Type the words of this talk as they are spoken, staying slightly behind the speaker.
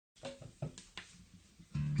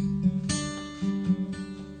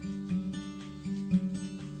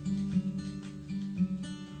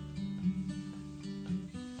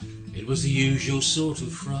was the usual sort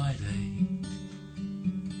of Friday,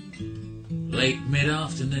 late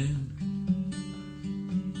mid-afternoon.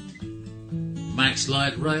 Max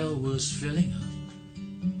Light Rail was filling up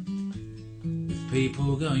with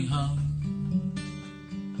people going home,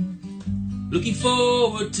 looking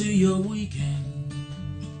forward to your weekend,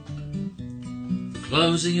 the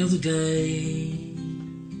closing of the day,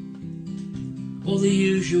 all the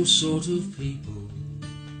usual sort of people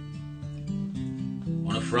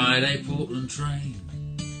on a Friday Portland train,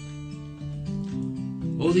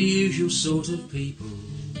 all the usual sort of people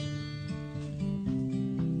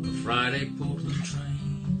on a Friday Portland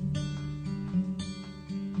train.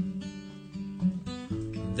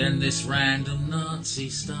 And then this random Nazi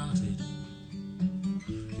started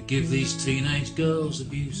to give these teenage girls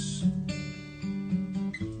abuse.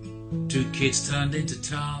 2 kids turned into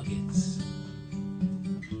targets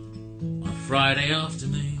on a Friday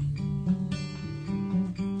afternoon.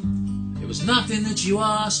 It was nothing that you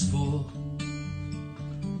asked for.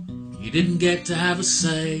 You didn't get to have a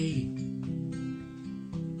say.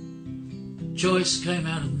 Choice came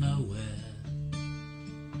out of nowhere,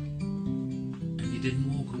 and you didn't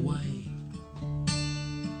walk away.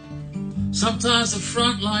 Sometimes the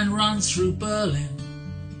front line runs through Berlin,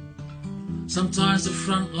 sometimes the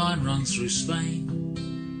front line runs through Spain.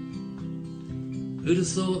 Who'd have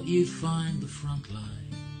thought you'd find the front line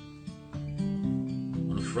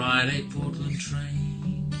on a Friday Portland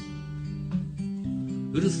train?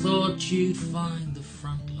 Who'd have thought you'd find the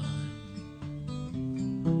front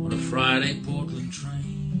line on a Friday Portland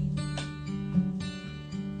train?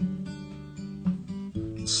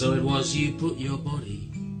 And so it was you put your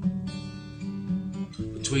body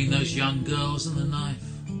between those young girls and the knife.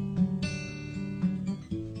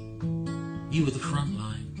 You were the front line.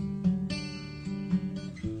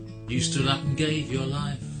 You stood up and gave your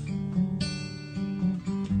life.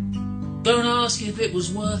 Don't ask if it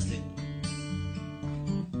was worth it.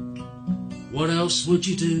 What else would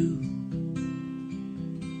you do?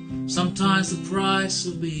 Sometimes the price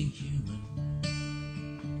of being human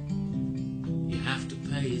you have to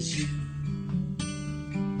pay is you.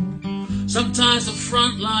 Sometimes the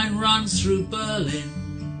front line runs through Berlin,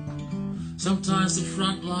 sometimes the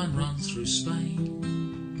front line runs through Spain.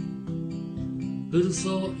 Who'd have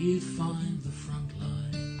thought you'd find the front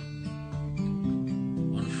line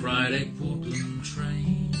on a Friday Portland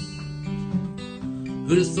train?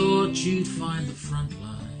 Who'd have thought you'd find the front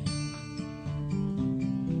line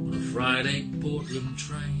on a Friday Portland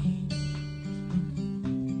train?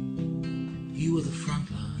 You were the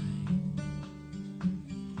front line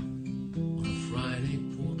on a Friday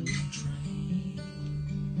Portland train.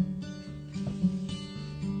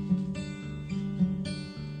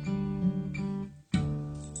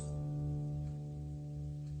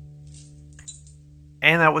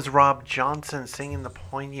 And that was Rob Johnson singing the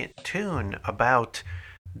poignant tune about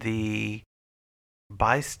the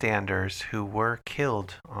bystanders who were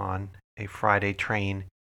killed on a Friday train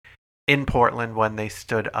in Portland when they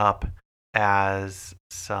stood up as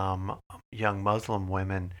some young Muslim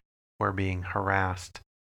women were being harassed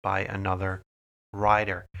by another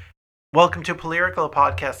rider. Welcome to Polyrical, a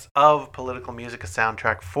podcast of political music, a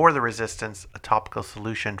soundtrack for the resistance, a topical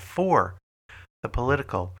solution for the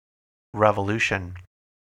political revolution.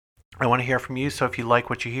 I want to hear from you, so if you like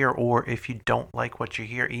what you hear or if you don't like what you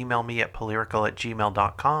hear, email me at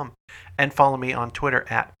polyrical@gmail.com and follow me on Twitter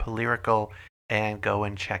at polyrical, and go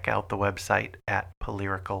and check out the website at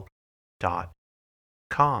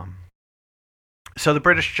polyrical.com. So the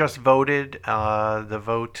British just voted, the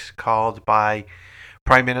vote called by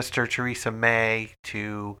Prime Minister Theresa May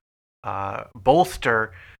to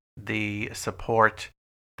bolster the support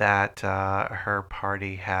that her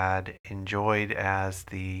party had enjoyed as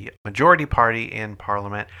the majority party in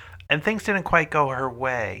Parliament, and things didn't quite go her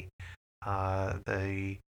way. Her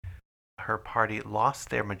party lost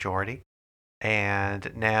their majority,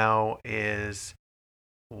 and now is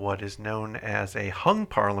what is known as a hung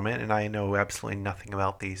parliament, and I know absolutely nothing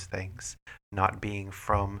about these things, not being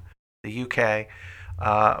from the UK,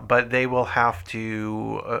 but they will have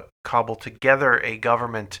to cobble together a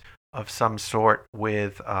government of some sort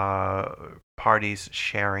with parties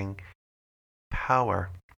sharing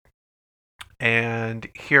power. And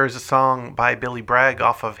here's a song by Billy Bragg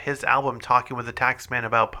off of his album Talking with the Taxman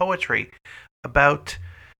about poetry, about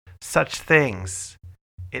such things.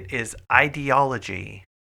 It is Ideology.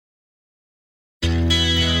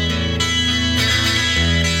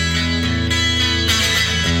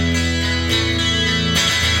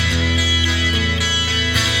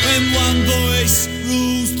 When one voice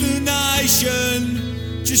rules the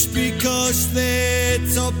nation, just because they're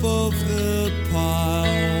top of the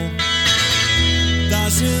pile.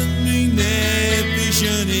 doesn't mean their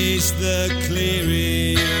vision is the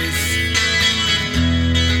clearest.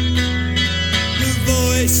 The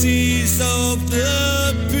voices of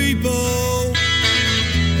the people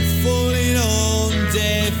are falling on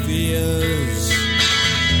deaf ears.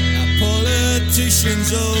 Our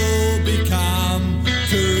politicians all become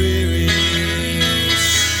careerists.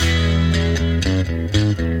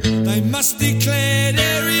 They must declare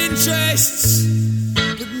their interests,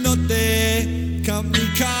 but not their company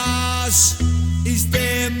cars. Is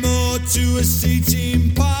there more to a seat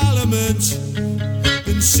in Parliament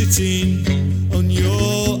than sitting on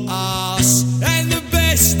your arse? And the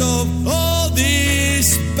best of all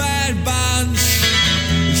this bad bunch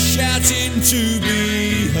is shouting to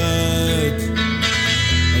be heard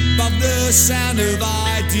above the sound of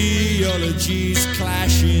ideologies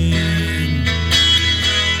clashing.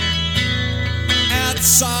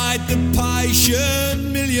 Outside the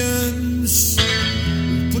patient millions,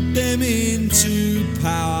 put them into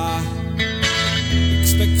power.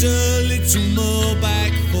 Expect a little more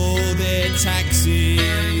back for their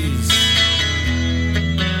taxes.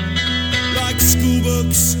 Like school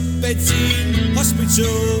books, beds in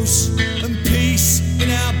hospitals, and peace in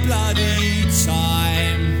our bloody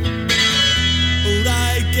time. All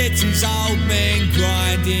they get is old men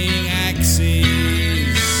grinding axes.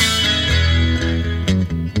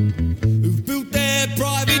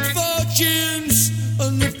 Private fortunes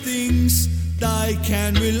on the things they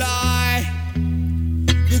can rely.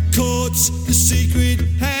 The courts, the secret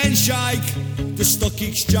handshake, the stock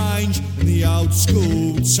exchange and the old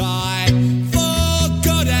school tie. For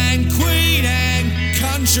God and Queen and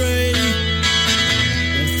country,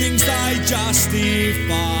 the things they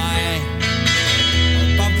justify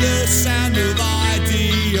above the sound of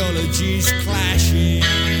ideologies clashing.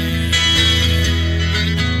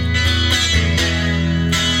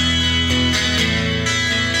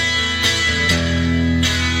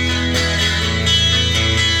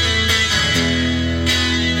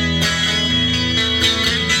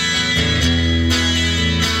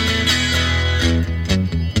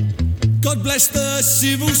 God bless the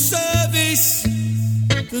civil service,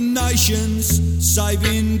 the nation's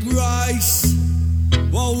saving grace.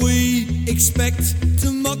 While we expect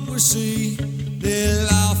democracy, they're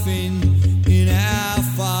laughing in our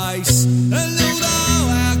face. And although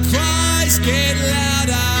our cries get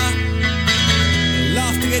louder, the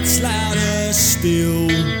laughter gets louder still.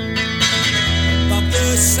 Above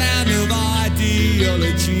the sound of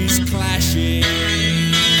ideologies clashing.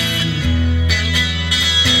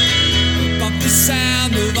 The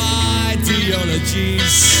sound of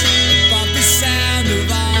ideologies, above the sound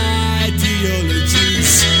of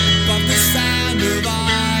ideologies, above the sound of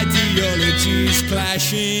ideologies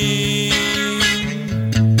clashing.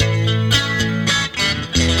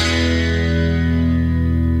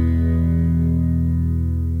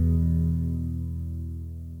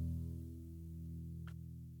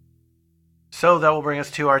 So that will bring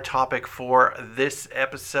us to our topic for this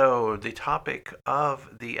episode. The topic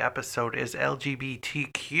of the episode is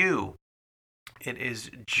LGBTQ. It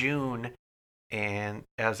is June, and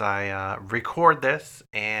as I record this,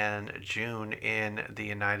 and June in the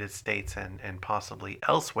United States and possibly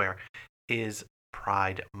elsewhere is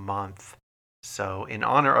Pride Month. So in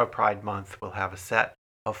honor of Pride Month, we'll have a set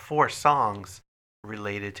of 4 songs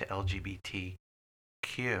related to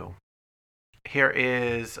LGBTQ. Here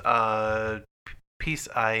is a piece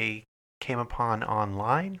I came upon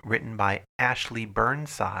online, written by Ashley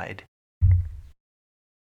Burnside.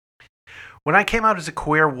 When I came out as a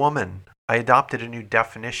queer woman, I adopted a new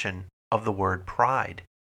definition of the word pride.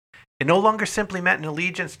 It no longer simply meant an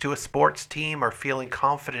allegiance to a sports team or feeling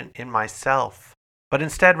confident in myself, but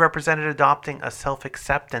instead represented adopting a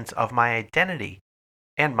self-acceptance of my identity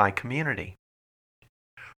and my community.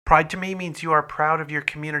 Pride to me means you are proud of your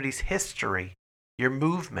community's history, your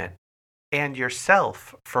movement, and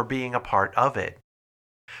yourself for being a part of it.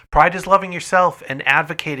 Pride is loving yourself and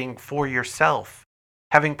advocating for yourself.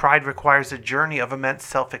 Having pride requires a journey of immense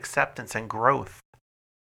self-acceptance and growth.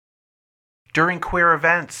 During queer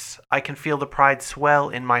events, I can feel the pride swell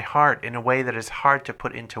in my heart in a way that is hard to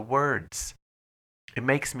put into words. It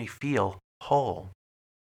makes me feel whole.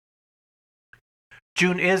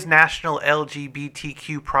 June is National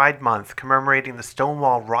LGBTQ Pride Month, commemorating the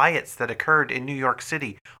Stonewall riots that occurred in New York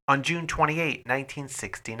City on June 28,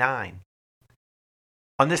 1969.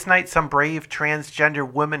 On this night, some brave transgender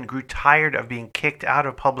women grew tired of being kicked out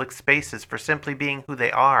of public spaces for simply being who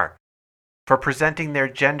they are, for presenting their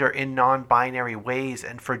gender in non-binary ways,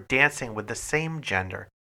 and for dancing with the same gender.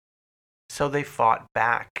 So they fought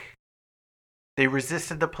back. They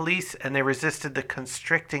resisted the police, and they resisted the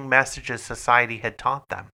constricting messages society had taught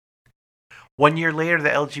them. 1 year later, the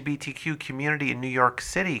LGBTQ community in New York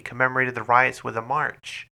City commemorated the riots with a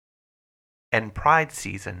march, and Pride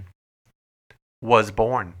season was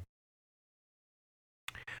born.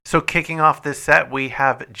 So kicking off this set, we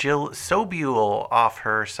have Jill Sobule off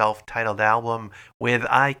her self-titled album with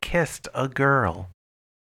I Kissed a Girl.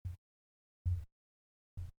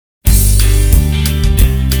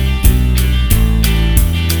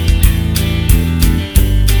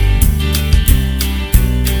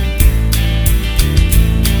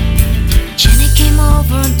 Jenny came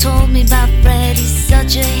over and told me about Fred. He's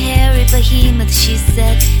such a hairy behemoth, she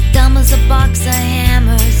said. Dumb as a box of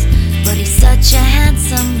hammers, but he's such a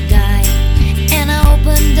handsome guy. And I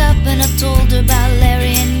opened up and I told her about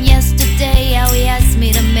Larry. And yesterday how he asked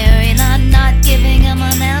me to marry, and I'm not giving him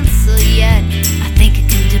an answer yet. I think I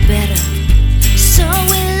can do better. So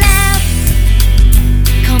we laughed,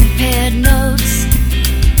 compared notes.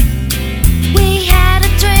 We had a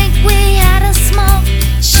drink, we had a smoke.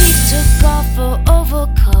 She took off her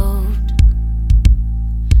overcoat.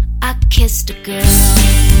 I kissed a girl.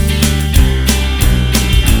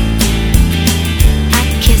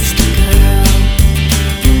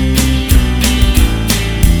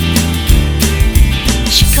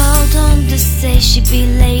 To say she'd be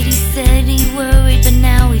late, he said he worried, but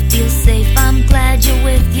now he feels safe. I'm glad you're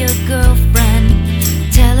with your girlfriend.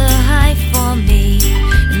 Tell her hi for me.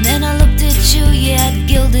 And then I looked at you, you had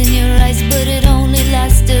guilt in your eyes, but it only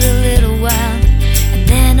lasted a little while. And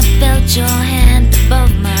then I felt your hand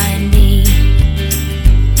above my knee,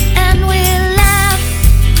 and we laughed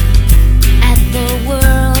at the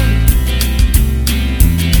world.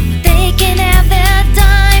 They can have their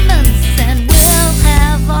diamonds and we'll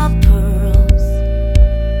have our pearls.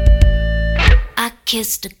 I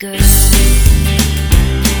kissed a girl.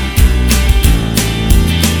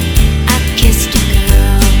 I kissed a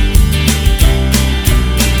girl.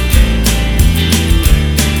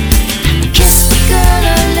 I kissed the girl,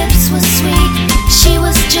 her lips were sweet. She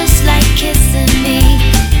was just like kissing me.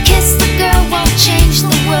 Kiss the girl won't change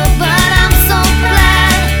the world, but I'm so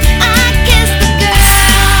glad I kissed the girl.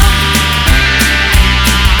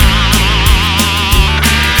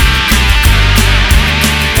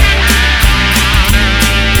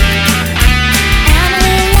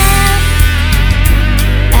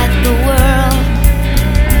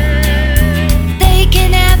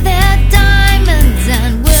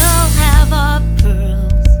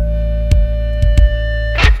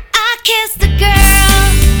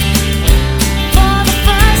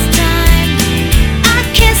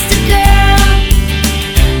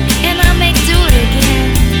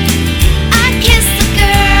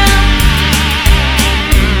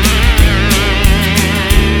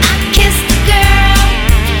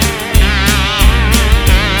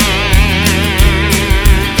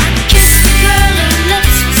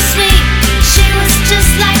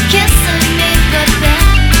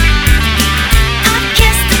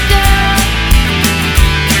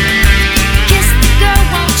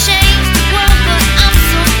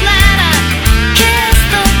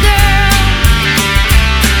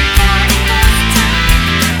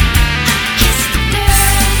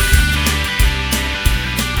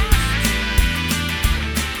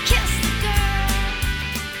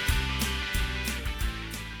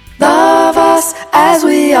 As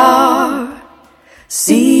we are,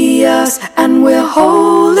 see us and we're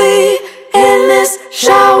holy. In this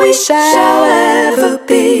we shall ever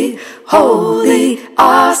be holy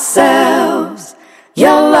ourselves.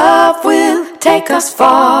 Your love will take us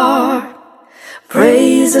far.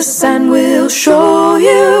 Praise us and we'll show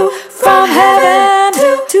you from heaven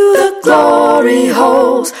to the glory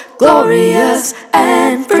holes, glorious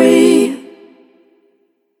and free.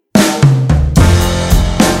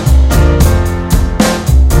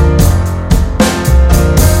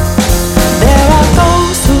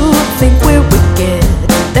 Think we're wicked.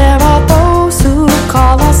 There are those who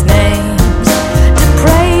call us names.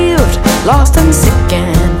 Depraved, lost and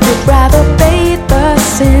sickened, would rather bathe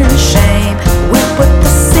us in shame. We put the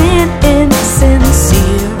sin in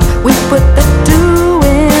sincere. We put the do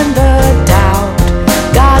in the doubt.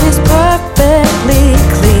 God is perfectly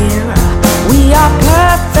clear.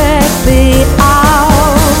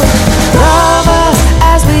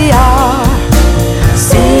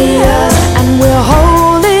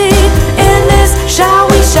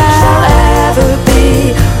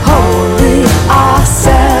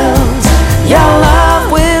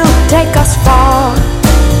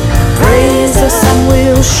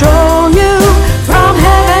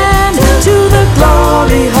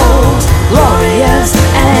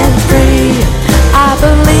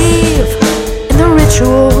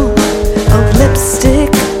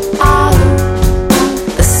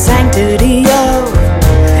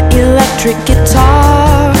 electric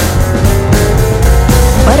guitar.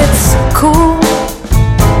 But it's cool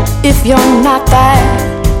if you're not that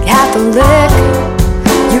Catholic.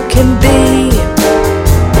 You can be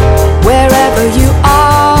wherever you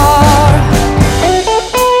are.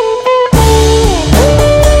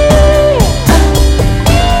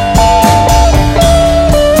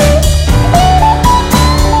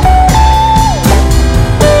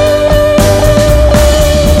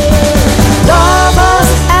 Love us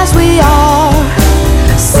as we are,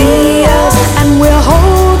 see us and we're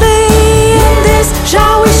holy in this.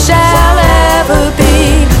 Shall ever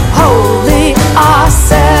be holy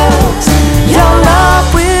ourselves. Your love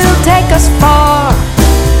will take us far.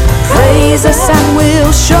 Praise us and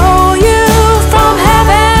we'll show you from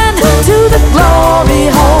heaven to the glory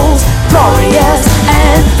holes, glorious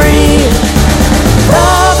and free.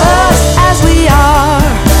 Love us as we are,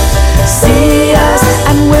 see us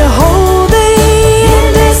and we're holy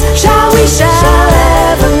in this. Shall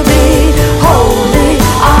ever be holy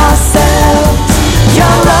ourselves.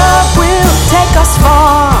 Your love will take us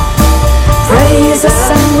far. Praise us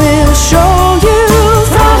and we'll show you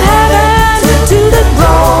from heaven to the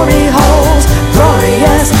glory holes,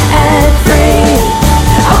 glorious and free.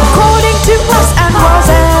 According to us and was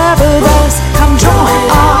ever thus, come join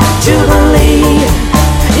our jubilee.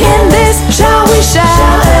 In this shall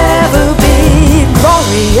ever be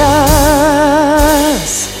glorious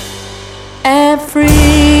and free.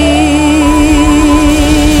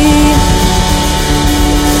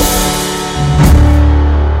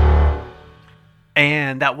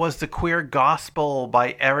 And that was The Queer Gospel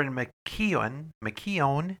by Erin McKeown,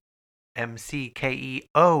 McKeown, and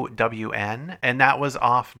that was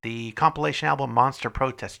off the compilation album Monster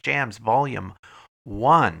Protest Jams Volume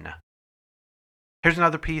 1. Here's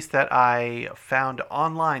another piece that I found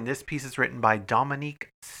online. This piece is written by Dominique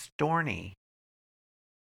Storney.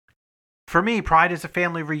 For me, Pride is a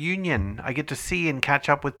family reunion. I get to see and catch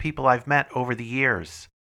up with people I've met over the years.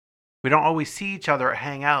 We don't always see each other or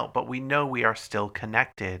hang out, but we know we are still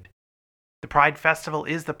connected. The Pride Festival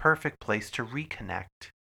is the perfect place to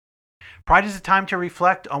reconnect. Pride is a time to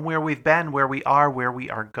reflect on where we've been, where we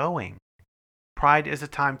are going. Pride is a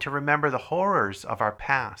time to remember the horrors of our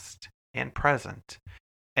past and present,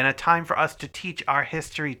 and a time for us to teach our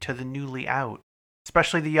history to the newly out,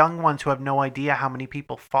 especially the young ones who have no idea how many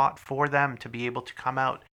people fought for them to be able to come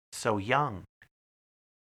out so young.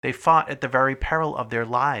 They fought at the very peril of their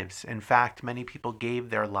lives. In fact, many people gave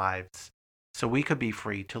their lives so we could be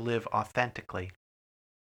free to live authentically.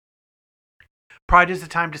 Pride is a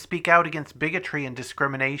time to speak out against bigotry and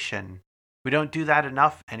discrimination. We don't do that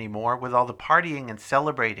enough anymore with all the partying and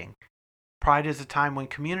celebrating. Pride is a time when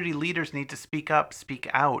community leaders need to speak up, speak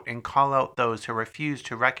out, and call out those who refuse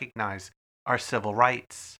to recognize our civil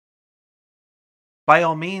rights. By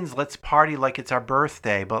all means, let's party like it's our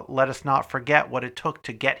birthday, but let us not forget what it took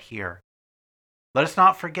to get here. Let us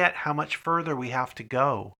not forget how much further we have to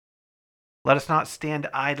go. Let us not stand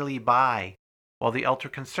idly by while the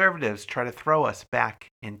ultra-conservatives try to throw us back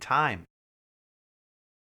in time.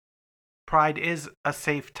 Pride is a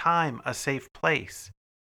safe time, a safe place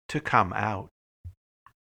to come out.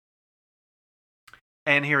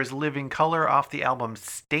 And here is Living Color off the album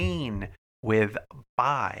Stain with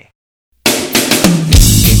Bye.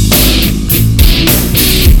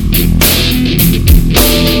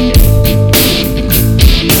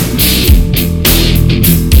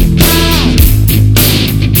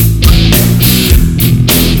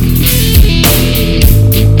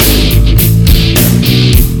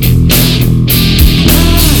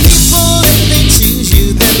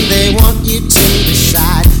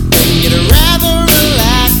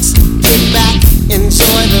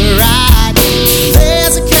 Enjoy the ride.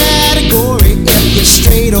 There's a category if you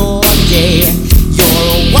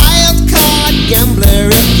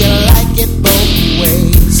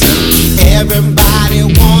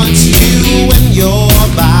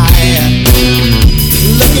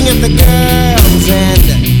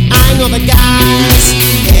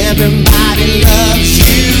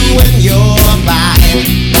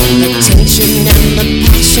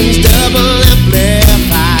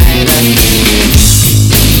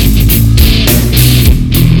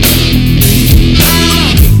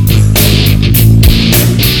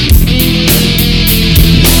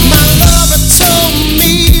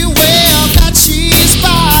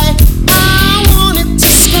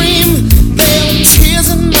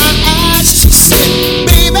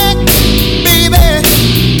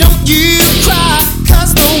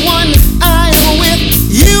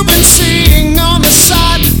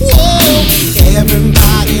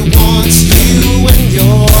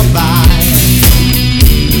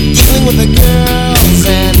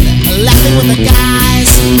with the guys.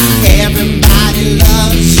 Everybody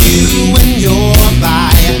loves you when you're by.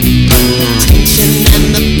 The tension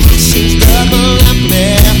and the passion's double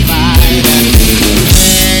amplified.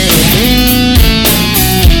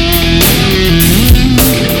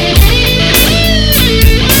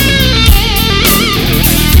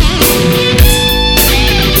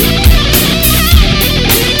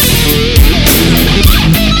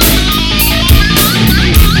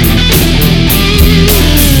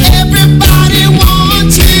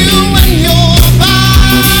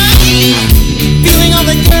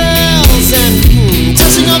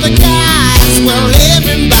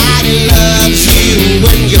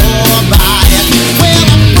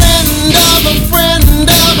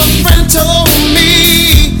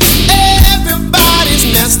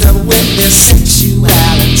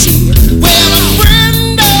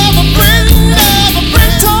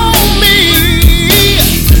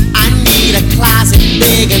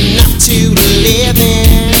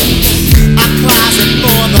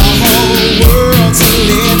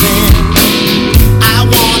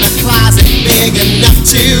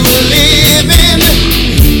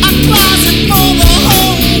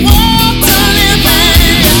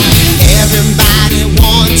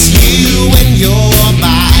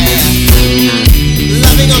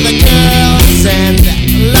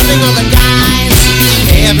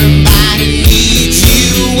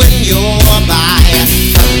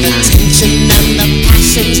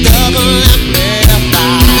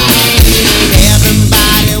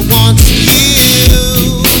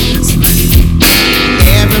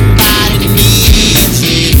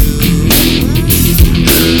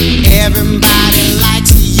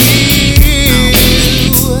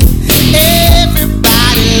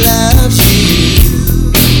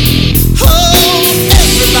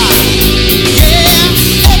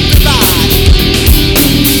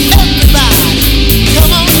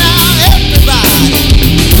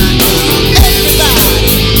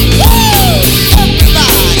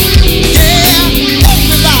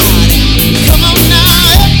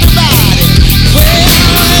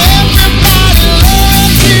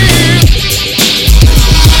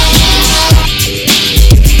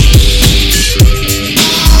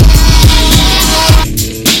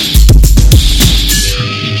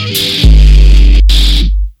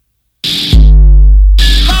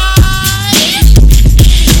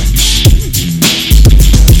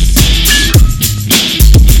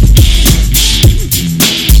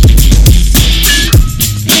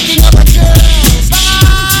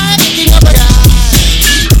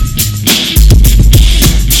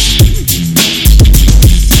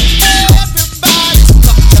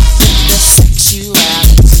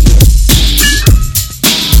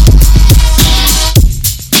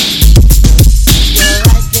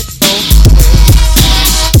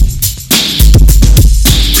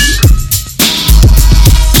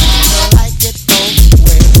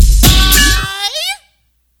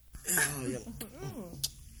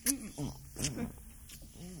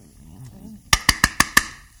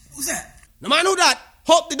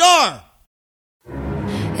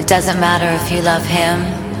 Doesn't matter if you love him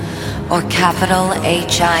or capital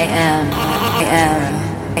H-I-M.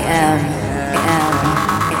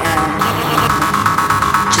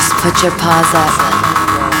 Just put your paws up,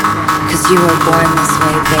 'cause you were born this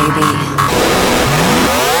way, baby.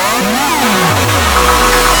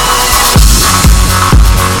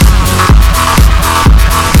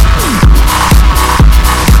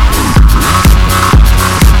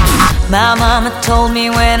 My mama told me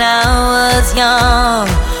when I was young,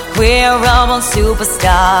 we're all born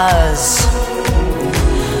superstars.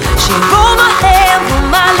 She rolled my hair, put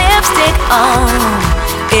my lipstick on,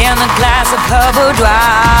 in a glass of her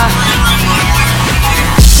boudoir.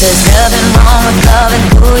 There's nothing wrong with loving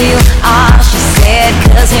who you are, she said,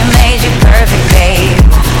 'cause he made you perfect, babe.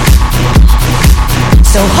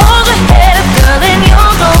 So hold your head up, girl, and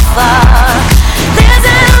you'll go far. There's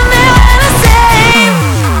nothing to say.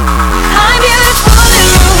 I'm beautiful in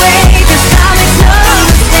my way, 'cause I make no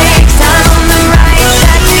mistakes. I'm on the right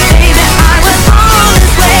track, baby, I was born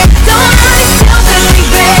this way. Don't let yourself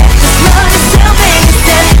regret, just love yourself and you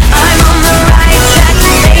said, I'm on the right track,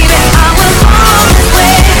 baby, I was born this way.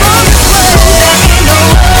 On this road, there ain't no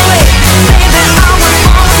other way, baby, I was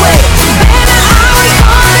born this way. Baby, I was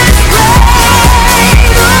born this way.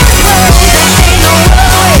 On this road, there ain't no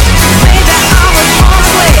other way, baby, I was born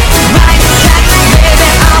this way. Right track, baby,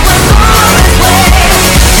 I was born this way.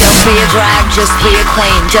 Don't be a drag, just be a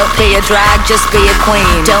queen. Don't be a drag, just be a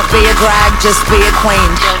queen. Don't be a drag, just be a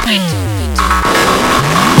queen.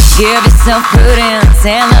 Give yourself prudence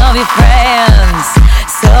and love your friends.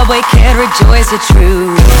 Subway kid, rejoice the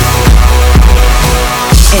truth.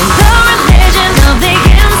 In the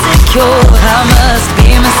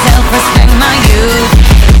respect my youth.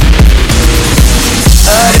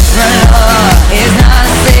 A different law is not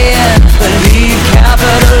a sin. Believe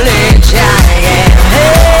capital H I am.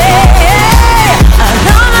 Hey, I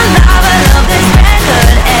love and love and love this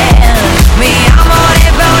record and mi amor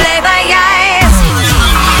es problema, yes.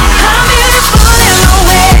 I'm beautiful in my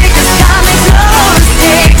way, 'cause God makes no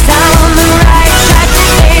mistakes. I'm on the right track,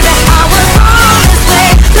 baby, I was born this way.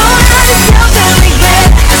 Don't hurt yourself and regret,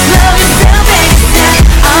 just love yourself and yourself.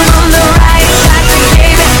 I'm on the right track,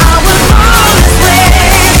 baby, I was born this way.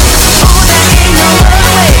 Oh, there ain't no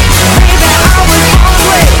other way, baby, I was born this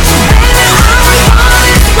way. Baby, I was born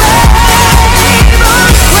this way, born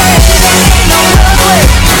this way. There ain't no other way,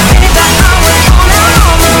 baby, I was born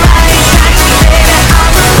on the right track, baby, I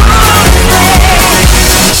was born this way.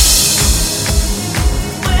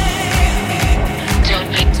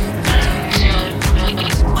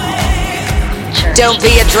 Don't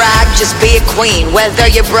be a drag, just be a queen. Whether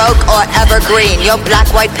you're broke or evergreen, you're black,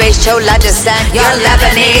 white, beige, chola descent, you're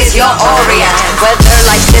Lebanese, you're Orient. Whether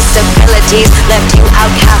life's disabilities left you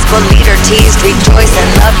outcast but leader teased, rejoice and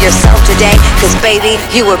love yourself today, 'cause baby,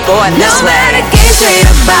 you were born this way. No matter gay, straight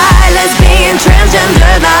or bi, lesbian,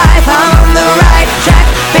 transgender life, I'm on the right track,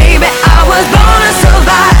 baby, I was born to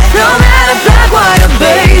survive. No matter black, white or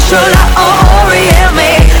beige, chola or Orient,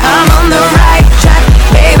 me, I'm on the right track,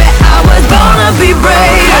 baby, I was born to be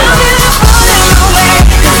brave. I'm beautiful in my way,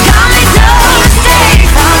 'cause God makes no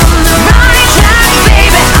mistakes. I'm on the right track,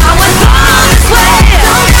 baby, I was born this way.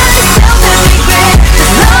 Don't hurt yourself and regret,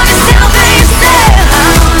 just love yourself and yourself.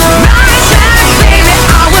 I'm on the right track, baby,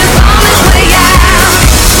 I was born this way, yeah.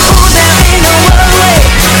 Oh, there ain't no other way,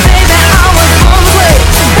 baby, I was born this way.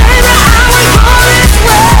 Baby, I was born this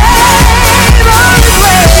way, born this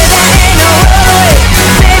way. There ain't no other way,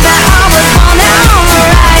 baby, I was born now on the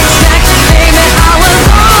right track, baby, I was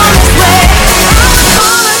born this way. I was born this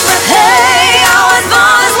way, hey, I was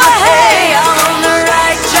born this way, hey, I'm on the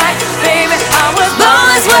right track, baby, I was born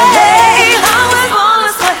this way, hey, I was born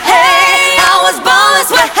this way, hey, I was born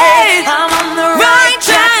this way, hey, I'm on the right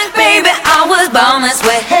track, baby, I was born this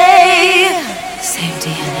way, hey. Same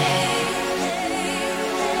DNA,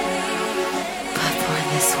 but born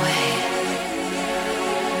this way.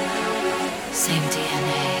 Same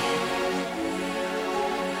DNA,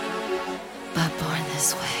 but born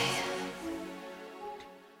this way.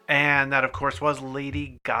 And that, of course, was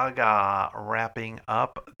Lady Gaga wrapping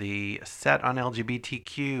up the set on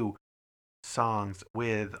LGBTQ songs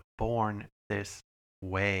with Born This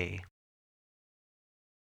Way.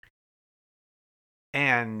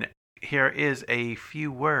 And here is a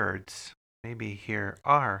few words, maybe here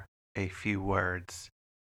are a few words,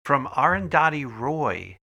 from Arundhati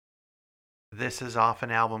Roy. This is off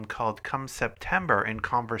an album called Come September, in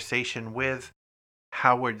conversation with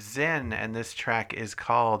Howard Zinn, and this track is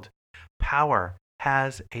called Power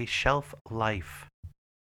Has a Shelf Life.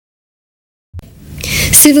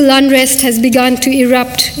 Civil unrest has begun to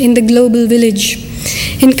erupt in the global village.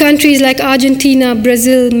 In countries like Argentina,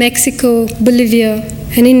 Brazil, Mexico, Bolivia,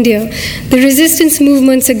 and India, the resistance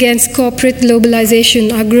movements against corporate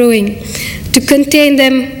globalization are growing. To contain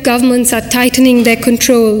them, governments are tightening their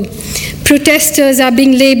control. Protesters are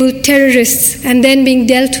being labeled terrorists and then being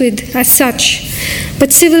dealt with as such.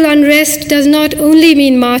 But civil unrest does not only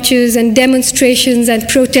mean marches and demonstrations and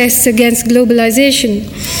protests against globalization.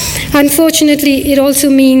 Unfortunately, it also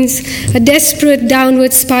means a desperate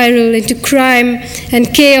downward spiral into crime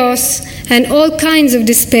and chaos and all kinds of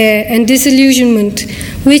despair and disillusionment,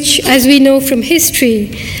 which, as we know from history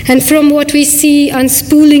and from what we see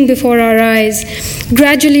unspooling before our eyes,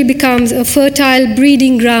 gradually becomes a fertile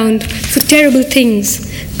breeding ground for terrible things: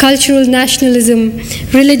 cultural nationalism,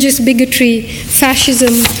 religious bigotry,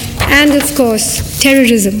 fascism, and, of course,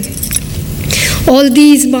 terrorism. All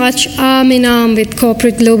these march arm in arm with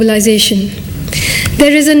corporate globalization.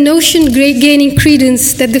 There is a notion gaining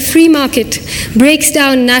credence that the free market breaks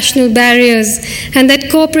down national barriers and that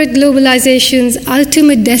corporate globalization's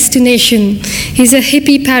ultimate destination is a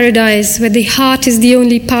hippie paradise where the heart is the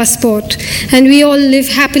only passport and we all live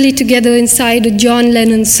happily together inside a John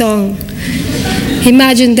Lennon song.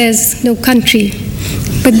 Imagine there's no country.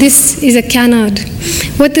 But this is a canard.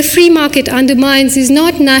 What the free market undermines is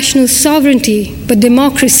not national sovereignty, but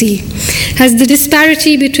democracy. As the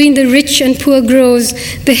disparity between the rich and poor grows,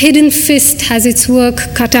 the hidden fist has its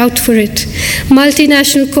work cut out for it.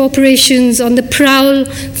 Multinational corporations on the prowl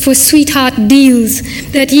for sweetheart deals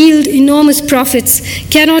that yield enormous profits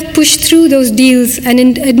cannot push through those deals and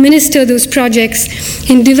administer those projects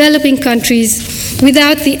in developing countries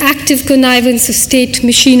without the active connivance of state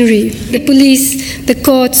machinery, the police, the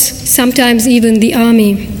courts, sometimes even the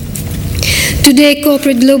army. Today,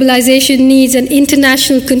 corporate globalization needs an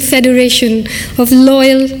international confederation of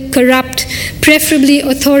loyal, corrupt, preferably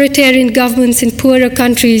authoritarian governments in poorer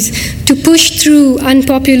countries to push through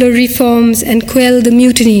unpopular reforms and quell the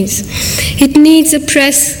mutinies. It needs a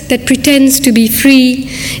press that pretends to be free.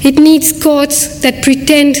 It needs courts that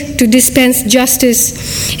pretend to dispense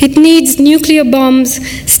justice. It needs nuclear bombs,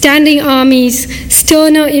 standing armies,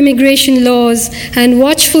 sterner immigration laws, and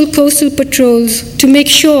watchful coastal patrols to make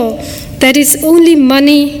sure that it's only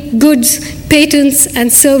money, goods, patents,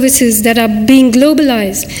 and services that are being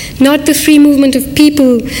globalized, not the free movement of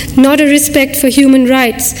people, not a respect for human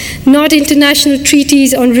rights, not international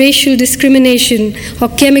treaties on racial discrimination or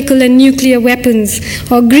chemical and nuclear weapons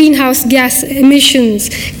or greenhouse gas emissions,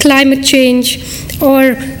 climate change,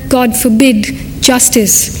 or, God forbid,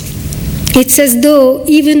 justice. It's as though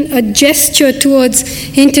even a gesture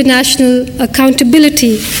towards international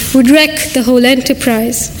accountability would wreck the whole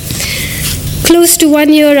enterprise. Close to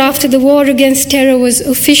 1 year after the war against terror was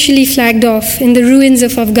officially flagged off in the ruins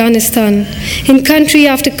of Afghanistan, in country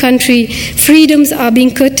after country, freedoms are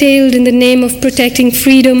being curtailed in the name of protecting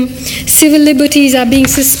freedom. Civil liberties are being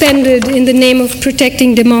suspended in the name of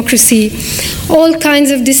protecting democracy. All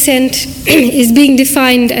kinds of dissent is being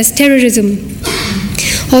defined as terrorism.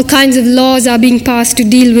 All kinds of laws are being passed to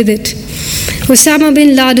deal with it. Osama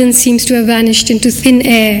bin Laden seems to have vanished into thin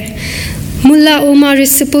air. Mullah Omar is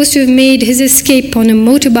supposed to have made his escape on a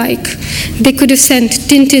motorbike. They could have sent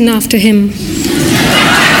Tintin after him.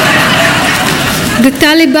 The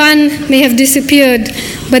Taliban may have disappeared,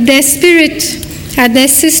 but their spirit and their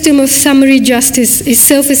system of summary justice is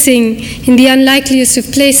surfacing in the unlikeliest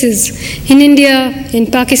of places, in India, in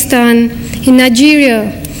Pakistan, in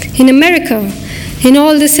Nigeria, in America, in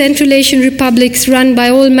all the Central Asian republics run by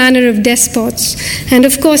all manner of despots, and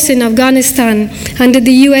of course in Afghanistan under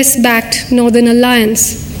the US-backed Northern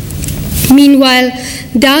Alliance. Meanwhile,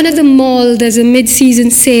 down at the mall there's a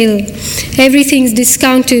mid-season sale. Everything's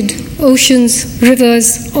discounted: oceans,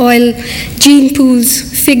 rivers, oil, gene pools,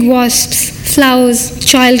 fig wasps, flowers,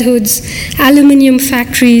 childhoods, aluminium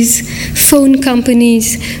factories, phone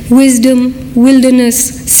companies, wisdom, wilderness,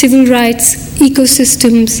 civil rights,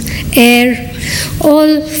 ecosystems, air,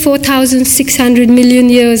 all 4,600 million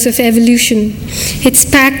years of evolution. It's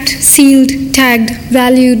packed, sealed, tagged,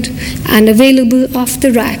 valued, and available off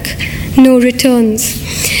the rack. No returns.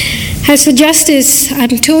 As for justice, I'm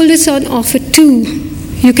told it's on offer too.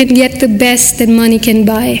 You can get the best that money can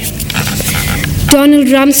buy. Donald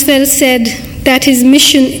Rumsfeld said that his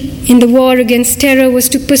mission in the war against terror was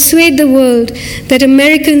to persuade the world that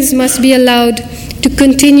Americans must be allowed to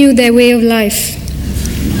continue their way of life.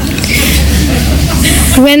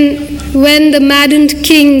 When the maddened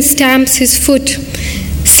king stamps his foot,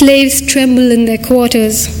 slaves tremble in their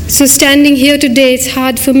quarters. So standing here today, it's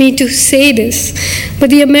hard for me to say this,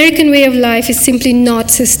 but the American way of life is simply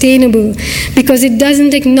not sustainable because it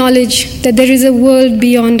doesn't acknowledge that there is a world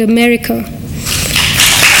beyond America.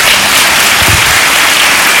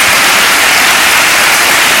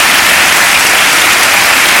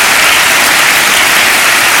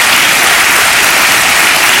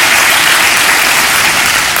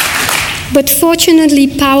 But fortunately,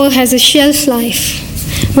 power has a shelf life.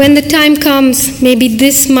 When the time comes, maybe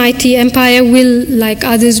this mighty empire will, like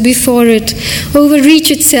others before it, overreach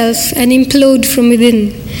itself and implode from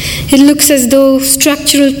within. It looks as though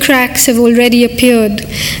structural cracks have already appeared.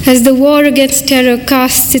 As the war against terror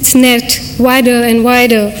casts its net wider and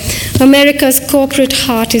wider, America's corporate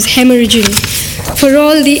heart is hemorrhaging. For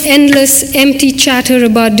all the endless, empty chatter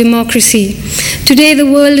about democracy, today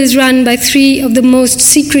the world is run by three of the most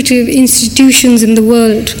secretive institutions in the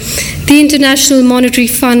world: the International Monetary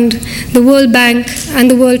Fund, the World Bank, and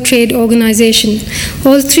the World Trade Organization,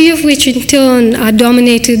 all three of which in turn are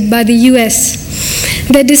dominated by the US.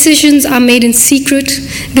 Their decisions are made in secret.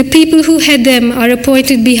 The people who head them are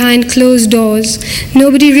appointed behind closed doors.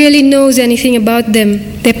 Nobody really knows anything about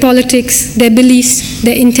them, their politics, their beliefs,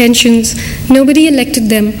 their intentions. Nobody elected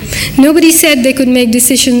them. Nobody said they could make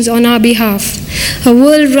decisions on our behalf. A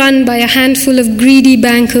world run by a handful of greedy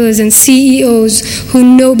bankers and CEOs who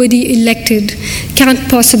nobody elected can't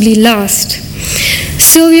possibly last.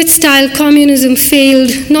 Soviet-style communism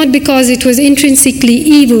failed not because it was intrinsically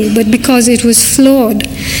evil, but because it was flawed.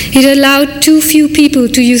 It allowed too few people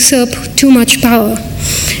to usurp too much power.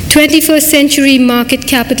 21st century market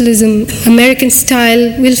capitalism, American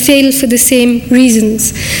style, will fail for the same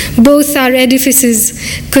reasons. Both are edifices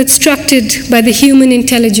constructed by the human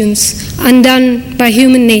intelligence, undone by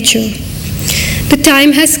human nature. The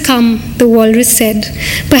time has come, the walrus said.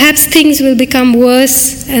 Perhaps things will become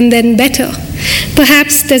worse and then better.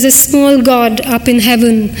 Perhaps there's a small God up in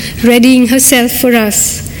heaven readying herself for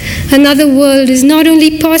us. Another world is not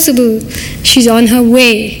only possible, she's on her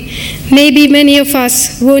way. Maybe many of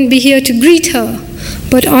us won't be here to greet her,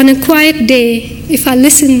 but on a quiet day, if I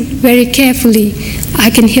listen very carefully, I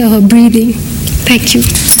can hear her breathing. Thank you.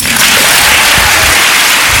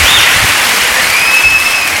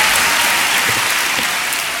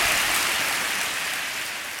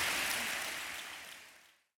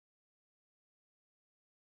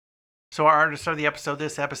 So our artist of the episode,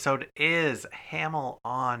 this episode is Hamel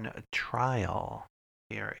on Trial.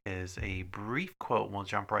 Here is a brief quote, and we'll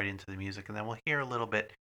jump right into the music, and then we'll hear a little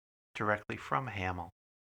bit directly from Hamel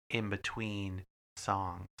in between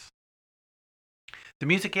songs. The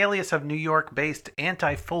music alias of New York-based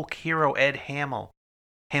anti-folk hero Ed Hamel,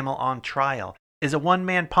 Hamel on Trial, is a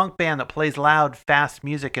one-man punk band that plays loud, fast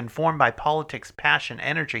music informed by politics, passion,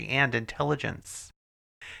 energy, and intelligence.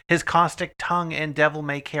 His caustic tongue and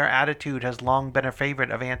devil-may-care attitude has long been a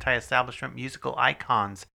favorite of anti-establishment musical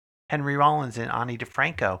icons Henry Rollins and Ani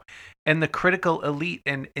DeFranco, and the critical elite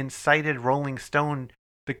and incited Rolling Stone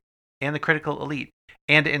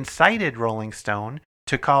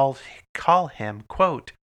to call him,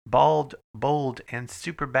 quote, bald, bold, and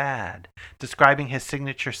super bad, describing his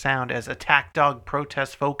signature sound as attack dog,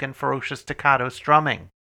 protest folk, and ferocious staccato strumming.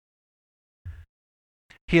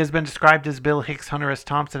 He has been described as Bill Hicks, Hunter S.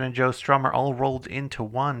 Thompson, and Joe Strummer all rolled into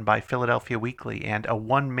one by Philadelphia Weekly, and a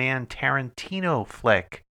one-man Tarantino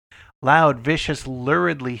flick. Loud, vicious,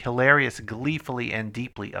 luridly hilarious, gleefully, and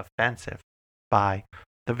deeply offensive by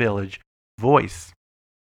The Village Voice.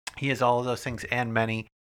 He is all of those things and many,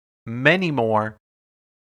 many more.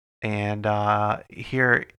 And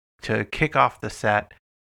here to kick off the set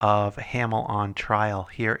of Hamel on Trial,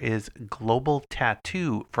 here is Global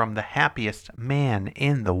Tattoo from the happiest man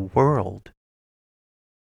in the world.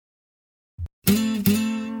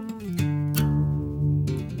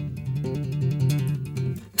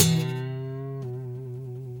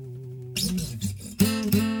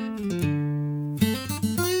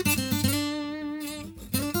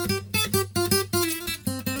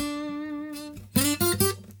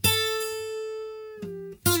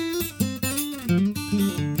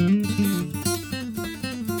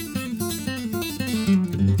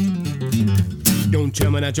 Don't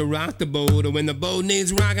tell me that you rock the boat, or when the boat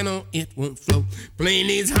needs rocking on, it won't float. Plane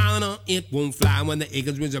needs hauling on, it won't fly. When the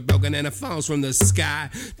eagle's wings are broken and it falls from the sky.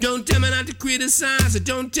 Don't tell me not to criticize, or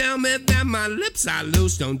don't tell me that my lips are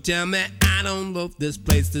loose. Don't tell me I don't love this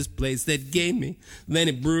place that gave me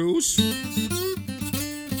Lenny Bruce.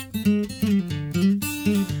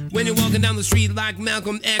 When you're walking down the street like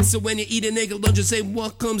Malcolm X, or when you eat a nickel, don't you say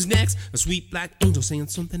what comes next? A sweet black angel saying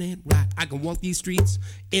something ain't right. I can walk these streets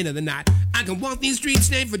into the night. I can walk these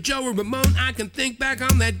streets named for Joe or Ramon. I can think back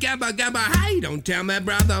on that gabba gabba. Hey, don't tell me,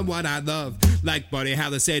 brother, what I love. Like Buddy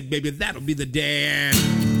Holly said, baby, that'll be the day.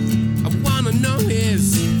 I wanna know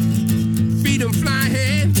is freedom fly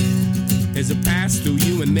ahead as it pass through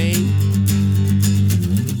you and me.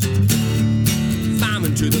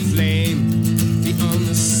 Climbing to the flame on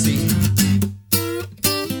the sea.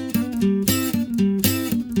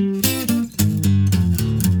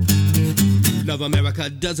 Love America,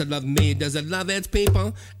 does it love me? Does it love its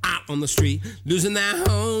people out on the street, losing their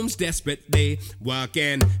homes desperately,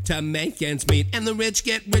 working to make ends meet? And the rich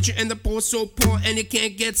get richer and the poor so poor, and you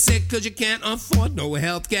can't get sick cause you can't afford no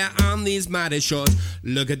health care on these mighty shores.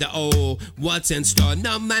 Look at the old, what's in store?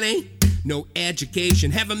 No money, no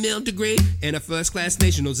education, have a middle degree in a first-class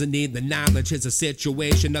nation. Knows the need, the knowledge is a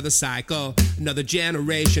situation. Another cycle, another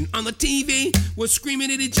generation. On the TV, we're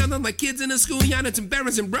screaming at each other like kids in a schoolyard. It's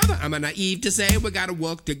embarrassing, brother. I'm naive to say we gotta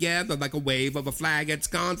work together like a wave of a flag. It's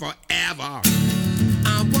gone forever.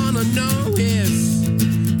 I wanna know is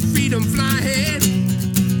freedom fly ahead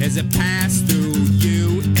as it pass through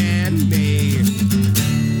you and me,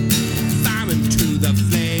 firing to the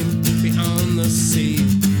flame beyond the sea.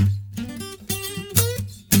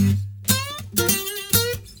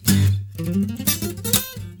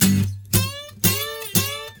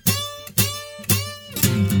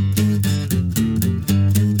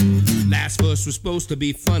 Verse was supposed to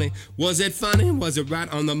be funny. Was it funny? Was it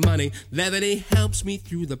right on the money? Levity helps me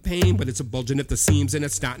through the pain, but it's a bulging at the seams and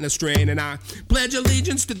it's starting to strain. And I pledge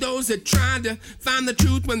allegiance to those that tried to find the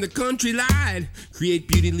truth when the country lied. Create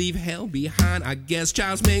beauty, leave hell behind. I guess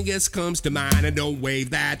Charles Mingus comes to mind. And don't wave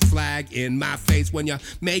that flag in my face when you're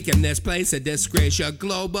making this place a disgrace. Your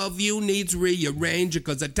global view needs rearranging,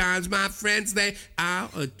 cause at times, my friends, they are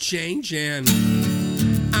a-changing.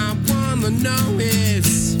 I wanna know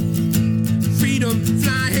is freedom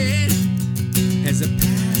fly ahead as it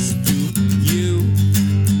pass through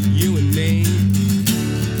you and me.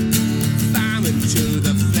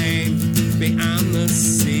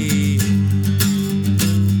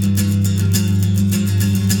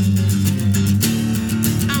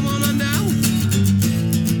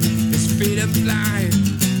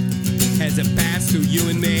 you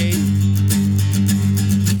and me.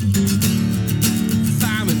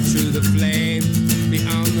 Fireman through the flame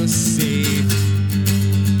beyond the sea.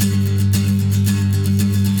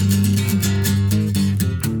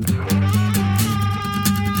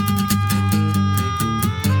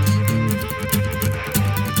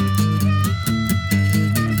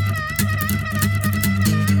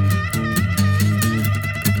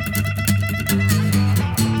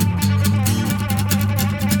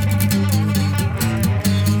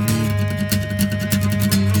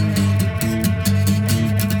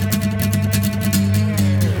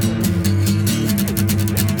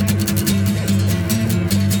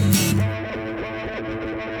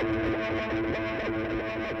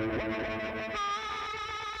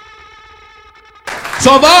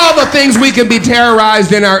 So of all the things we can be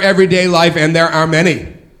terrorized in our everyday life, and there are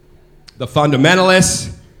many, the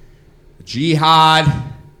fundamentalists, the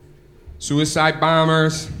jihad, suicide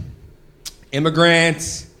bombers,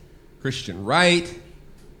 immigrants, Christian right,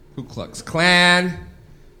 Ku Klux Klan,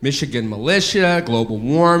 Michigan militia, global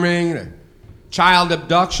warming, the child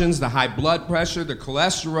abductions, the high blood pressure, the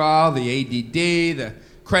cholesterol, the ADD, the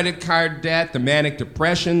credit card debt, the manic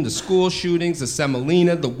depression, the school shootings, the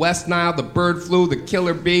semolina, the West Nile, the bird flu, the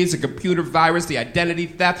killer bees, the computer virus, the identity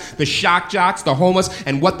theft, the shock jocks, the homeless,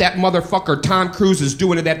 and what that motherfucker Tom Cruise is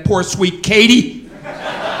doing to that poor sweet Katie.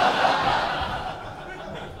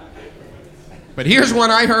 But here's one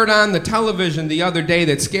I heard on the television the other day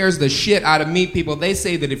that scares the shit out of me, people. They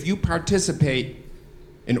say that if you participate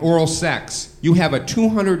in oral sex, you have a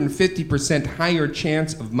 250% higher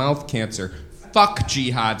chance of mouth cancer. Fuck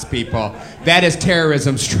jihads, people. That is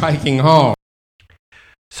terrorism striking home.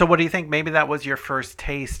 So what do you think? Maybe that was your first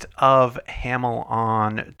taste of Hamill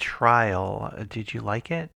on Trial. Did you like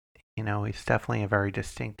it? You know, it's definitely a very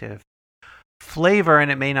distinctive flavor, and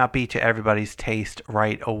it may not be to everybody's taste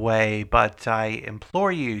right away, but I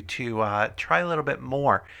implore you to try a little bit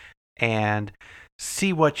more and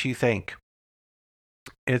see what you think.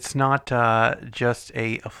 It's not just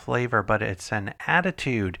a flavor, but it's an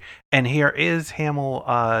attitude. And here is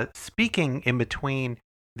Hamill speaking in between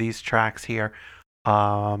these tracks here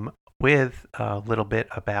with a little bit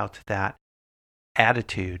about that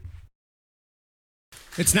attitude.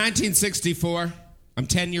 It's 1964. I'm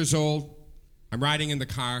 10 years old. I'm riding in the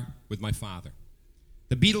car with my father.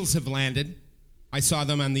 The Beatles have landed. I saw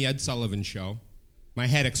them on the Ed Sullivan Show. My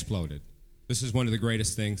head exploded. This is one of the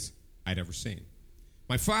greatest things I'd ever seen.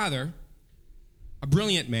 My father, a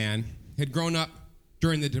brilliant man, had grown up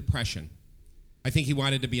during the Depression. I think he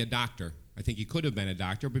wanted to be a doctor. I think he could have been a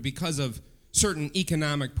doctor, but because of certain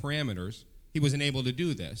economic parameters, he wasn't able to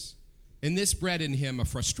do this. And this bred in him a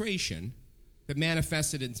frustration that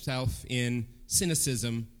manifested itself in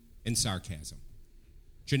cynicism and sarcasm.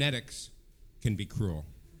 Genetics can be cruel.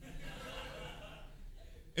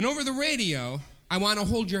 And over the radio, I Want to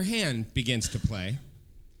Hold Your Hand begins to play.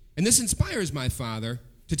 And this inspires my father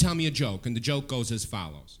to tell me a joke, and the joke goes as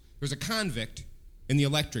follows. There's a convict in the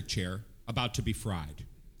electric chair about to be fried.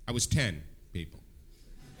 I was 10, people.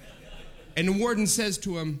 And the warden says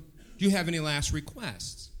to him, "Do you have any last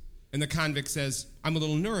requests?" And the convict says, "I'm a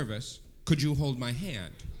little nervous. Could you hold my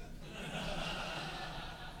hand?"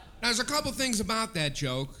 Now, there's a couple things about that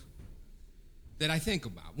joke that I think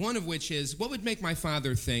about. One of which is, what would make my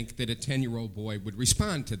father think that a 10-year-old boy would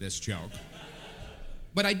respond to this joke?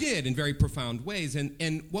 But I did in very profound ways.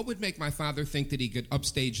 And what would make my father think that he could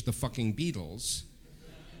upstage the fucking Beatles?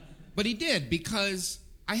 But he did, because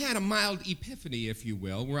I had a mild epiphany, if you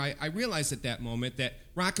will, where I realized at that moment that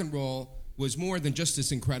rock and roll was more than just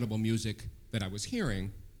this incredible music that I was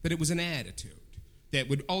hearing, that it was an attitude that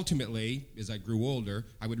would ultimately, as I grew older,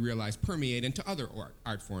 I would realize permeate into other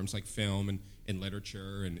art forms like film and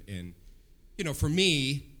literature. And you know, for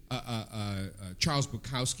me, Charles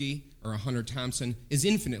Bukowski or a Hunter Thompson is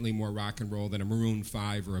infinitely more rock and roll than a Maroon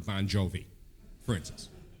 5 or a Bon Jovi, for instance.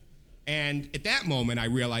 And at that moment, I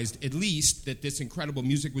realized at least that this incredible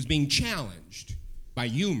music was being challenged by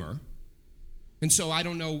humor. And so I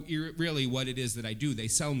don't know really what it is that I do. They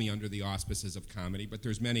sell me under the auspices of comedy, but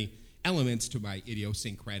there's many elements to my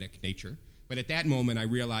idiosyncratic nature. But at that moment, I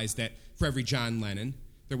realized that for every John Lennon,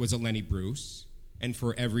 there was a Lenny Bruce, and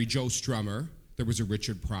for every Joe Strummer, there was a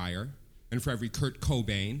Richard Pryor, and for every Kurt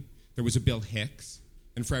Cobain, there was a Bill Hicks,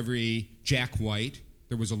 and for every Jack White,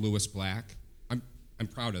 there was a Lewis Black. I'm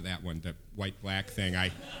proud of that one, the white-black thing.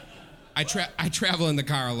 I travel in the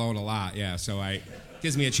car alone a lot, yeah, so it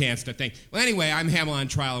gives me a chance to think. Well, anyway, I'm Hamill on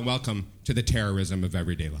Trial, and welcome to the terrorism of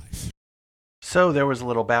everyday life. So there was a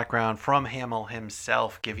little background from Hamill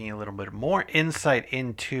himself, giving you a little bit more insight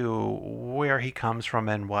into where he comes from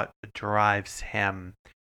and what drives him.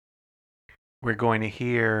 We're going to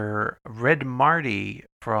hear Red Marty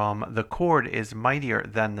from The Chord is Mightier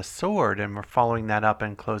Than the Sword, and we're following that up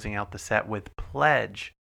and closing out the set with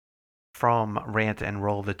Pledge from Rant and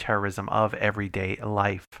Roll, the Terrorism of Everyday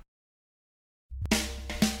Life.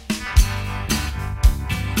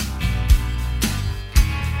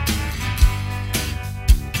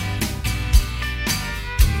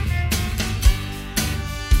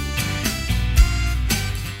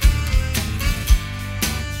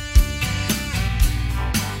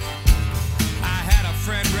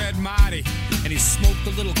 And he smoked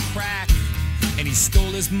a little crack, and he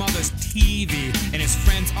stole his mother's TV, and his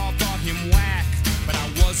friends all thought him whack. But I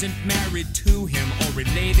wasn't married to him, or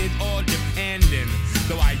related or dependent,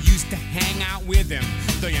 though I used to hang out with him,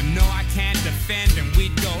 though you know I can't defend him.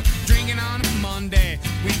 We'd go drinking on a Monday,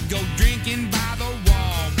 we'd go drinking by the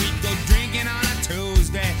wall, we'd go drinking on a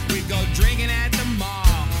Tuesday, we'd go drinking at the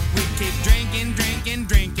mall. We'd keep drinking, drinking,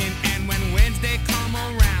 drinking, and when Wednesday come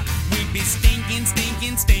around, we'd be stinking,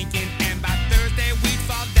 stinking, stinking, and by Thursday we'd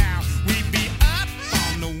fall down. We'd be up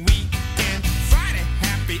on the weekend, Friday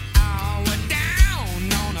happy hour,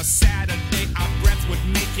 down on a Saturday, our breath would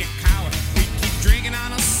make you cower. We'd keep drinking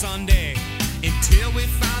on a Sunday until we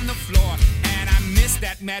found the floor, and I miss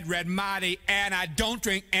that Mad Red Marty, and I don't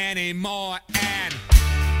drink anymore. And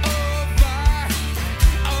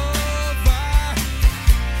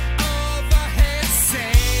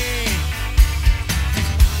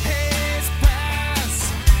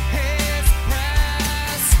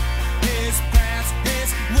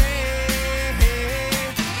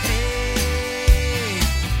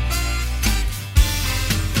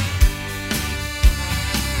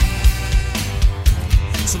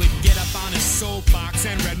soapbox,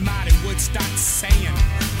 and Red Marty would start saying,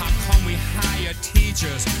 how come we hire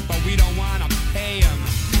teachers, but we don't wanna pay them?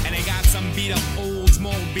 And they got some beat up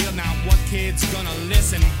Oldsmobile, now what kid's gonna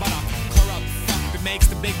listen? But a corrupt fuck that makes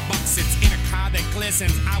the big bucks sits in a car that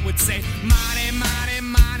glistens. I would say, Marty, Marty,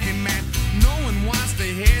 Marty, man, no one wants to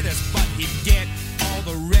hear this, but he'd get all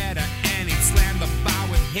the redder, and he'd slam the bar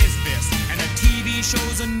with his fist. And the TV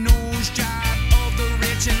shows a nose job of the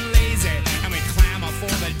rich and lazy, and we clamor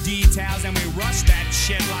for the details, and we rush that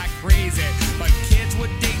shit like crazy. But kids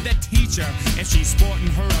would dig the teacher if she's sporting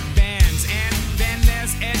her bands. And then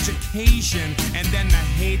there's education, and then the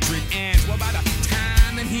hatred ends. Well, by the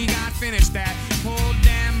time that he got finished, that whole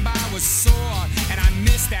damn bar was sore, and I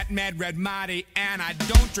miss that Mad Red Marty, and I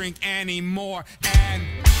don't drink anymore. And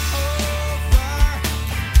overhead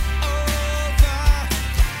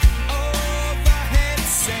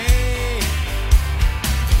say,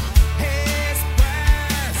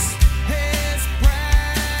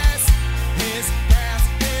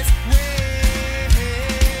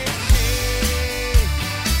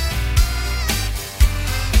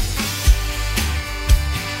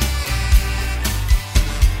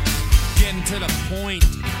 to the point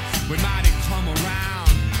when mighty come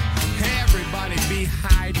around, everybody be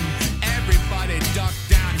hiding, everybody duck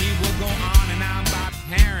down. He will go on and on about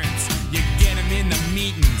parents. You get him in the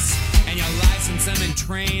meetings, and you license him and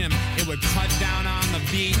train him. It would cut down on the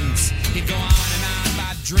beatings. He'd go on and on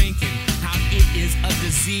about drinking, how it is a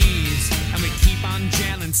disease, and we keep on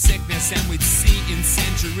jailing sickness, and we'd see in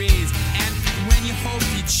centuries. And when you hoped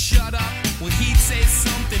he'd shut up, well, he'd say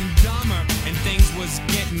something dumber, and things was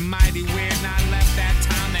getting mighty weird, and I left that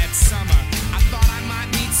town that summer. I thought I might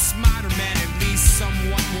meet smarter men, at least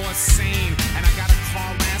somewhat more sane, and I got a call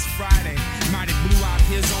last Friday. Marty blew out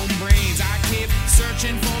his own brains. I keep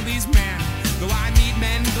searching for these men, though I meet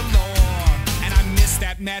men galore, and I miss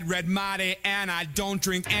that Mad Red Marty, and I don't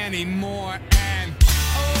drink anymore. And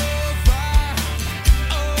overhead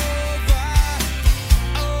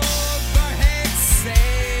say,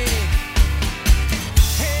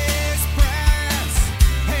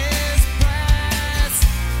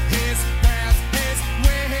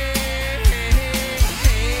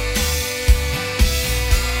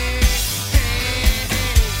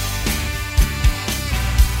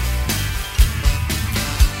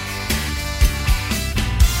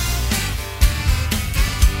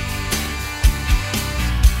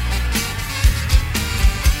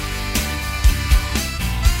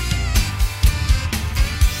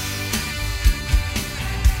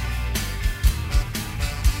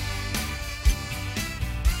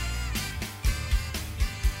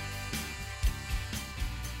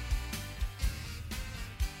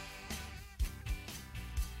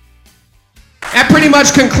 That pretty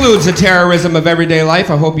much concludes the terrorism of everyday life.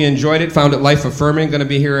 I hope you enjoyed it, found it life-affirming. Going to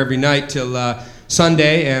be here every night till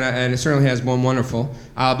Sunday, and it certainly has been wonderful.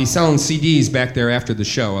 I'll be selling CDs back there after the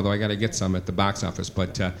show, although I got to get some at the box office.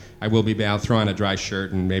 But I will be. I'll throw on a dry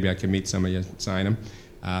shirt, and maybe I can meet some of you, sign them.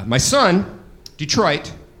 My son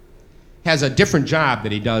Detroit has a different job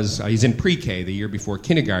that he does. He's in pre-K the year before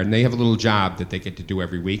kindergarten. They have a little job that they get to do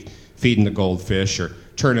every week, feeding the goldfish or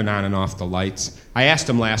turning on and off the lights. I asked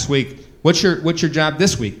him last week, what's your job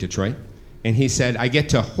this week, Detroit? And he said, I get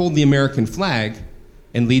to hold the American flag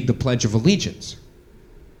and lead the Pledge of Allegiance.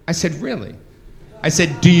 I said, really? I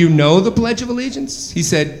said, do you know the Pledge of Allegiance? He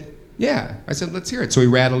said, yeah. I said, let's hear it. So he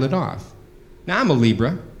rattled it off. Now, I'm a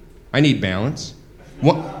Libra. I need balance.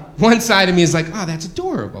 One side of me is like, oh, that's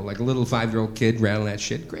adorable. Like a little 5-year-old kid rattling that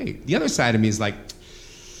shit. Great. The other side of me is like,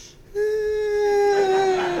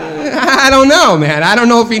 I don't know, man. I don't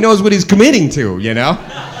know if he knows what he's committing to, you know?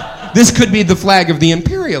 This could be the flag of the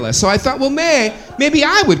imperialists. So I thought, well, maybe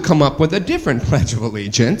I would come up with a different Pledge of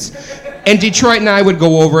Allegiance. And Detroit and I would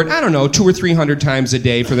go over it, I don't know, 200 or 300 times a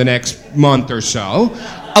day for the next month or so.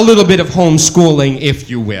 A little bit of homeschooling, if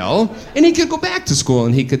you will. And he could go back to school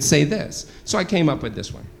and he could say this. So I came up with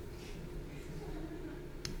this one.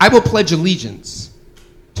 I will pledge allegiance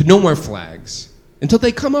to no more flags until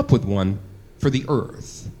they come up with one for the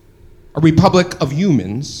earth. A republic of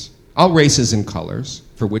humans, all races and colors,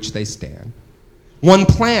 for which they stand. One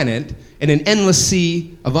planet and an endless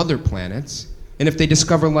sea of other planets. And if they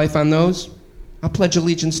discover life on those, I'll pledge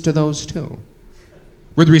allegiance to those too.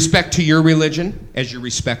 With respect to your religion, as you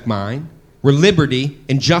respect mine, where liberty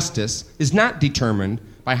and justice is not determined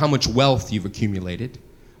by how much wealth you've accumulated,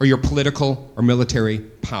 or your political or military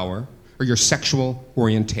power, or your sexual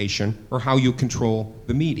orientation, or how you control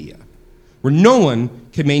the media. Where no one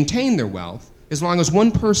can maintain their wealth as long as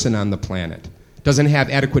one person on the planet doesn't have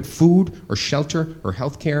adequate food or shelter or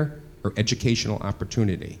health care or educational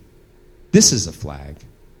opportunity. This is a flag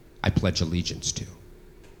I pledge allegiance to.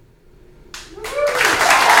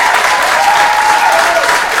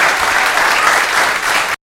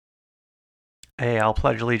 Hey, I'll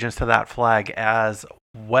pledge allegiance to that flag as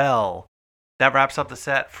well. That wraps up the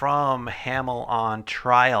set from Hamill on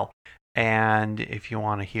Trial. And if you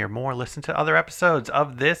want to hear more, listen to other episodes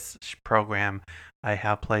of this program. I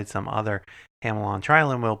have played some other Hamill on Trial,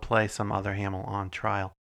 and we'll play some other Hamill on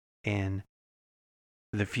Trial in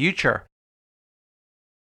the future.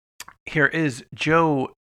 Here is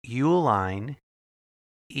Joe Uehlein,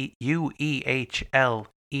 Uehlein,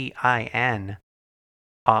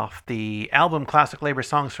 off the album Classic Labor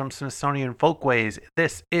Songs from Smithsonian Folkways.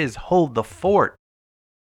 This is Hold the Fort.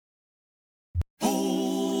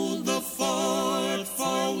 Hold the fort,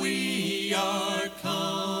 for we are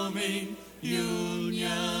coming.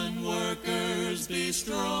 Union workers, be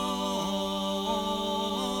strong.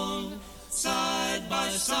 Side by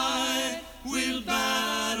side, we'll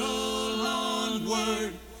battle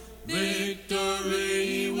onward.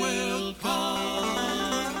 Victory will come.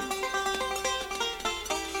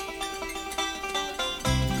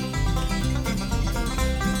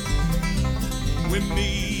 We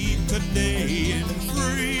meet today in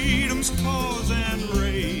freedom's cause and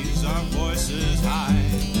raise our voices high.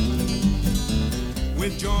 We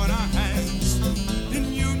join our hands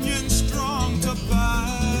in union strong to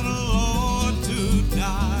battle or to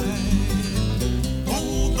die.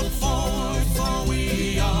 Hold the fort, for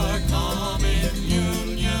we are coming.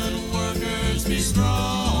 Union workers, be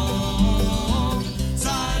strong.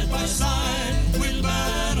 Side by side, we'll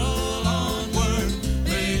battle onward.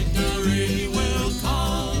 Victory will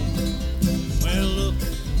come. Well, look,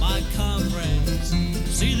 my comrades,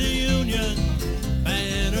 see the Union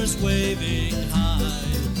banners waving high.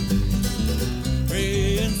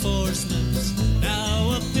 Reinforcements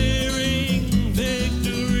now appearing,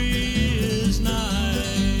 victory is nigh.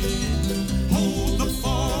 Hold the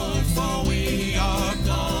fort, for we are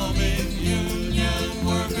coming. Union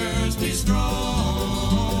workers, be strong.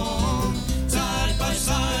 Side by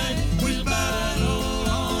side, we'll battle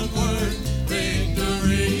onward.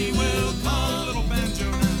 Victory will come. Little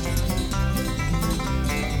banjo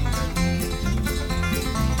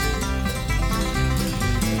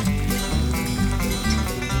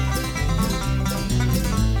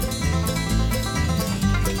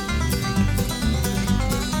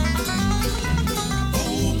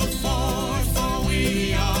Hold the fort, for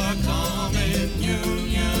we are coming.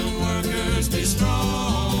 Union workers, be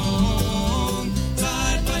strong.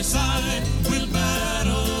 Side by side, we'll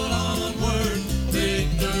battle onward.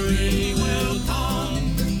 Victory will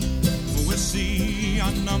come. We see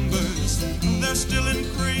our numbers, they're still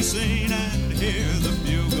increasing, and hear the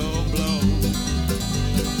bugle blow.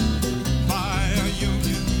 By our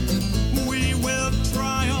union, we will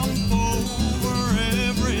triumph over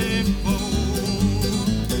every foe.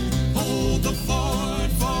 Hold the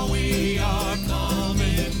fort, for we are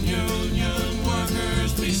coming. Union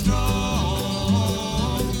workers, be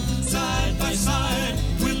strong. Side by side,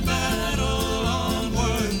 we'll battle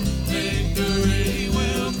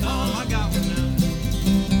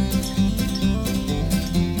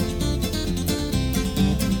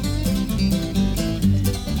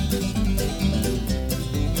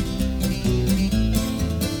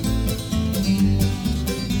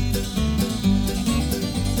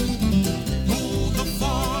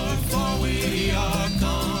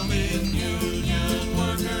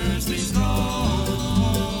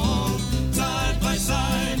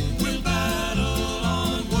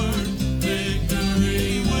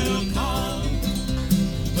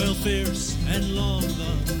and long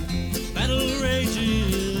the battle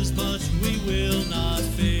rages, but we will not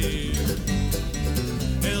fear.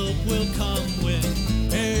 Help will come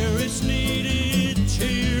whene'er it's needed.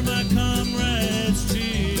 Cheer, my comrades,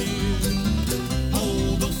 cheer.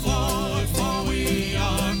 Hold the fort, for we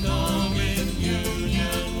are coming.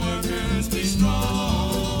 Union workers, be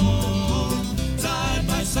strong. Side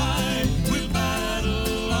by side, we'll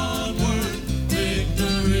battle onward.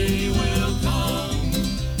 Victory will come.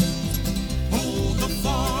 Hold the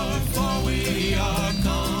fort, for we are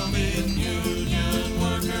coming. Union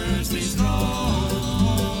workers, be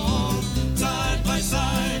strong. Side by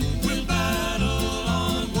side, we'll battle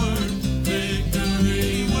onward.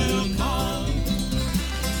 Victory will come.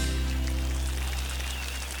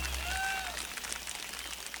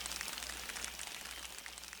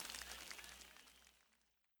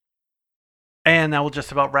 And that will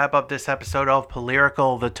just about wrap up this episode of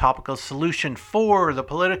Polyrical, the topical solution for the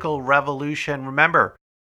political revolution. Remember,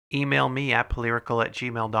 email me at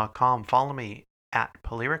polyrical@gmail.com. Follow me at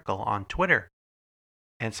Polyrical on Twitter.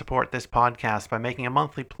 And support this podcast by making a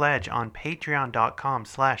monthly pledge on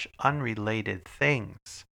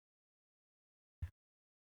patreon.com/unrelatedthings.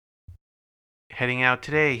 Heading out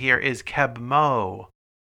today, here is Keb Mo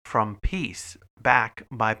from Peace, back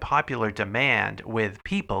by popular demand with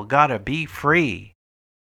People Gotta Be Free.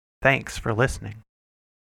 Thanks for listening.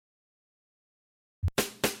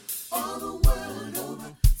 All the world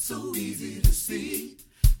over, so easy to see.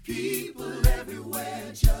 People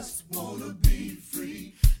everywhere just wanna be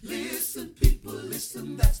free. Listen, people,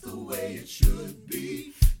 listen, that's the way it should